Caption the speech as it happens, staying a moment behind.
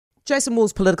Jason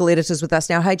Moore's political editor is with us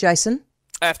now. Hey, Jason.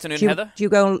 Afternoon, Heather. Do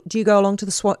you go along to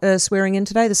the swearing in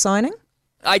today, the signing?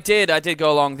 I did go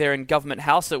along there in Government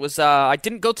House. It was I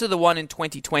didn't go to the one in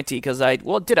 2020 because I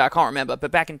can't remember.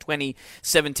 But back in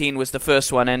 2017 was the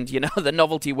first one, and the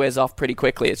novelty wears off pretty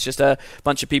quickly. It's just a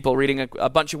bunch of people reading a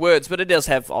bunch of words, but it does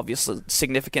have obvious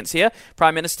significance here.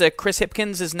 Prime Minister Chris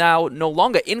Hipkins is now no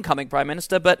longer incoming Prime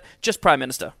Minister, but just Prime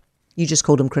Minister. You just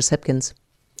called him Chris Hipkins.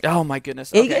 Oh my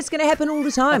goodness! Okay. It's going to happen all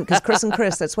the time because Chris and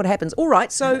Chris. That's what happens. All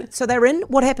right, so they're in.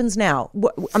 What happens now?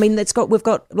 I mean, we've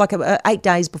got like 8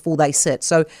 days before they sit.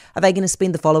 So are they going to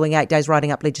spend the following 8 days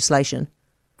writing up legislation?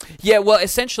 Yeah, well,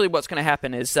 essentially what's going to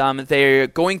happen is they're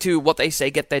going to, what they say,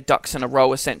 get their ducks in a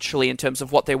row, essentially, in terms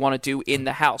of what they want to do in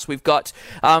the House. We've got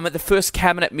the first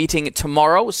cabinet meeting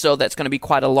tomorrow, so that's going to be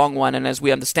quite a long one, and as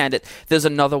we understand it, there's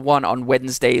another one on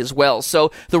Wednesday as well.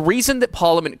 So the reason that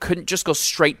Parliament couldn't just go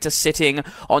straight to sitting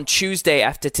on Tuesday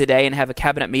after today and have a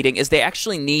cabinet meeting is they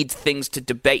actually need things to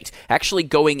debate. Actually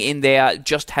going in there,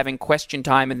 just having question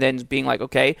time, and then being like,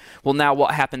 okay, well, now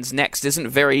what happens next isn't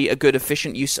very a good,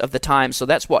 efficient use of the time, so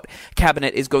that's what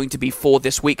Cabinet is going to be for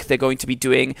this week. They're going to be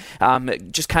doing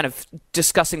just kind of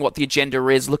discussing what the agenda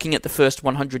is, looking at the first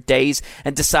 100 days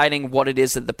and deciding what it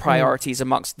is that the priorities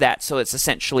amongst that. So it's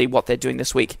essentially what they're doing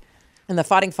this week. And the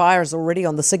fighting fire is already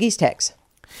on the ciggies tax.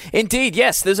 Indeed,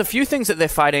 yes. There's a few things that they're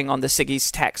fighting on the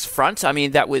ciggies tax front. I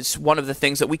mean, that was one of the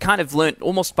things that we kind of learnt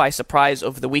almost by surprise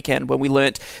over the weekend when we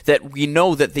learnt that we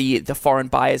know that the foreign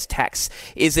buyers tax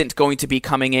isn't going to be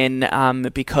coming in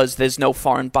because there's no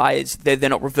foreign buyers. They're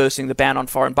not reversing the ban on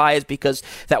foreign buyers because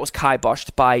that was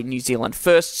kiboshed by New Zealand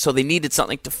First. So they needed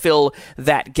something to fill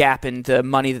that gap in the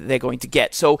money that they're going to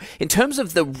get. So in terms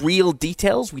of the real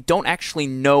details, we don't actually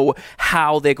know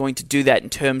how they're going to do that in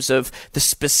terms of the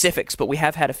specifics, but we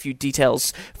have had a few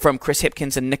details from Chris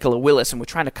Hipkins and Nicola Willis, and we're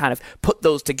trying to kind of put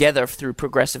those together through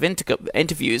progressive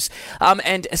interviews.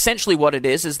 And essentially what it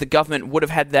is the government would have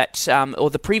had that,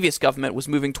 or the previous government was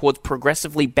moving towards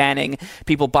progressively banning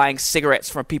people buying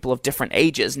cigarettes from people of different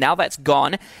ages. Now that's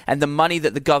gone, and the money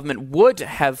that the government would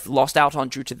have lost out on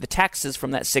due to the taxes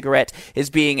from that cigarette is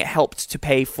being helped to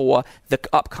pay for the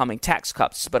upcoming tax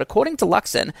cuts. But according to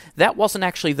Luxon, that wasn't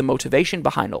actually the motivation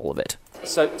behind all of it.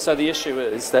 So the issue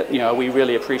is that we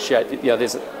really appreciate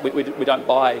that we don't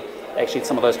buy actually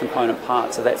some of those component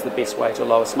parts, so that's the best way to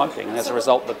lower smoking. And as a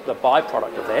result, the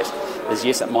byproduct of that is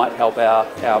yes, it might help our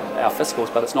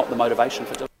fiscals, but it's not the motivation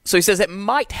for doing it. So he says it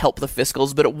might help the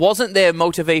fiscals, but it wasn't their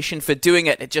motivation for doing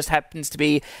it. It just happens to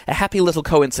be a happy little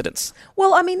coincidence.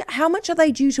 Well, I mean, how much are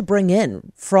they due to bring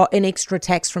in for an extra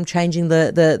tax from changing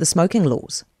the smoking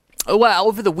laws? Well,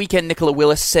 over the weekend, Nicola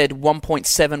Willis said $1.7,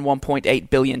 $1.8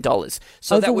 billion.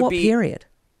 So over that would what be period?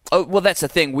 Oh, well, that's the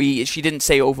thing. She didn't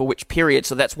say over which period,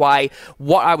 so that's why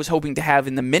what I was hoping to have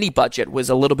in the mini budget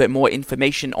was a little bit more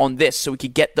information on this, so we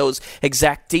could get those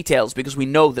exact details, because we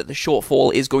know that the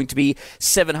shortfall is going to be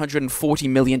 $740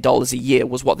 million a year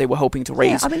was what they were hoping to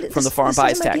raise from the foreign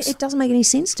buyers tax. It doesn't make any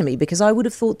sense to me, because I would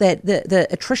have thought that the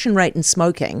attrition rate in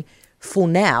smoking for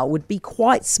now would be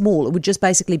quite small. It would just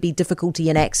basically be difficulty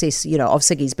in access, of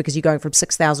ciggies, because you're going from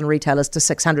 6,000 retailers to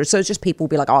 600. So it's just people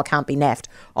be like, I can't be naffed,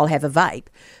 I'll have a vape.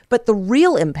 But the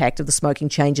real impact of the smoking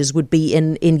changes would be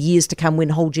in years to come when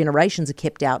whole generations are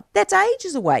kept out. That's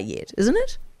ages away yet, isn't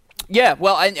it? Yeah,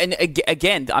 well, and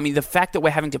again, I mean, the fact that we're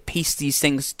having to piece these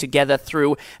things together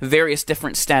through various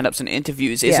different stand-ups and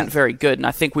interviews isn't very good, and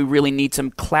I think we really need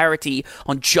some clarity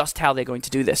on just how they're going to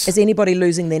do this. Is anybody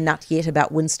losing their nut yet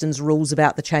about Winston's rules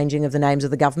about the changing of the names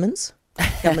of the government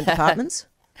departments?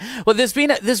 Well, there's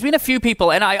been a few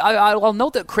people, and I'll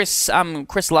note that Chris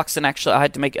Luxon, actually, I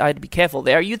had to be careful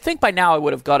there. You'd think by now I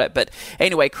would have got it, but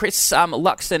anyway, Chris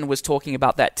Luxon was talking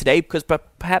about that today because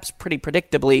perhaps pretty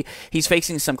predictably he's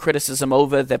facing some criticism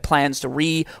over their plans to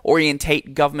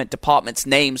reorientate government departments'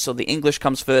 names, so the English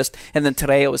comes first and then Te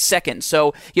Reo is second.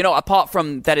 So apart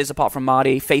from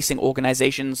Māori facing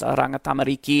organisations,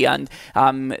 Rangatamariki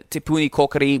and Te Puni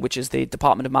Kokiri, which is the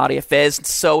Department of Māori Affairs.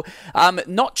 So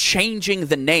not changing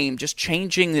the name, just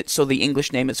changing it so the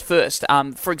English name is first.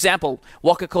 For example,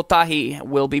 Waka Kotahi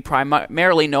will be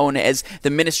primarily known as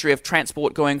the Ministry of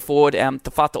Transport going forward. Te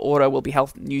Whata Ora will be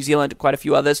Health New Zealand, quite a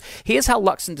few others. Here's how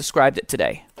Luxon described it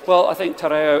today. Well, I think Te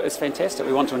Reo is fantastic.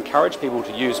 We want to encourage people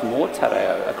to use more Te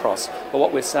Reo across. But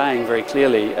what we're saying very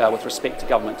clearly with respect to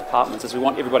government departments is we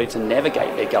want everybody to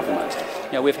navigate their government.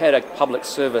 We've had a public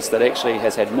service that actually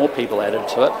has had more people added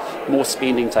to it, more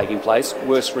spending taking place,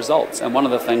 worse results. And one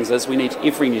of the things is we need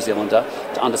every New Zealander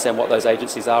to understand what those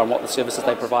agencies are and what the services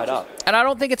they provide are. And I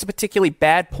don't think it's a particularly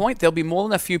bad point. There'll be more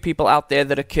than a few people out there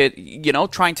that are,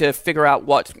 trying to figure out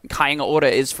what kāinga ora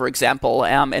is, for example,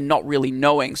 all, and not really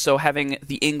knowing. So having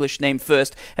the English name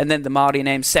first and then the Māori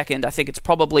name second, I think it's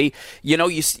probably,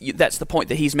 that's the point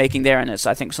that he's making there, and it's,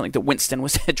 I think, something that Winston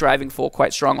was driving for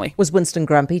quite strongly. Was Winston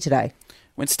grumpy today?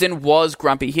 Winston was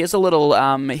grumpy. Here's a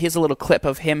little clip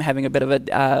of him having a bit of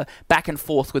a back and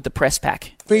forth with the press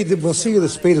pack. We'll see the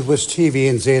speed at which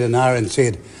TVNZ and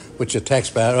RNZ, which are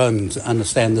taxpayer-owned,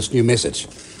 understand this new message.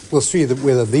 We'll see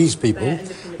whether these people,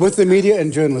 with the media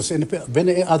and journalists, are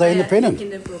they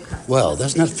independent? Well,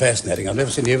 that's not fascinating. I've never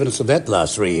seen the evidence of that the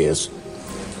last 3 years.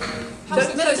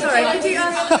 Sorry, could you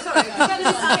answer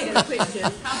the question?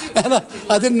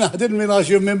 I didn't realise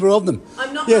you're a member of them.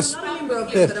 I'm not Yes. a member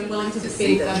of them, but I'm willing to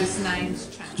defend those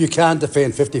names change. You can't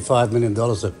defend $55 million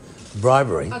of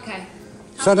bribery. Okay.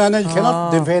 So no, you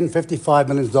cannot defend $55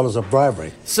 million of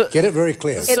bribery. So, get it very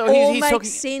clear. It all makes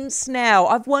sense now.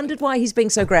 I've wondered why he's being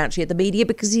so grouchy at the media,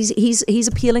 because he's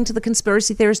appealing to the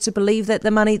conspiracy theorists to believe that the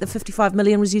money, the $55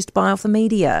 million, was used to buy off the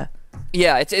media.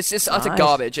 Yeah, it's just utter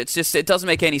garbage. It doesn't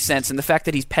make any sense, and the fact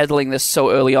that he's peddling this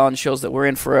so early on shows that we're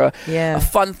in for a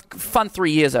fun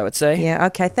 3 years, I would say. Yeah,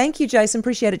 okay. Thank you, Jason.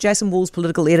 Appreciate it. Jason Wall's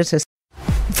political editor.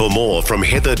 For more from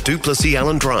Heather Duplessis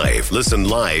Allen Drive, listen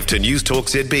live to News Talk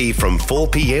ZB from 4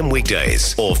 p.m.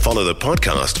 weekdays or follow the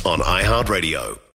podcast on iHeartRadio.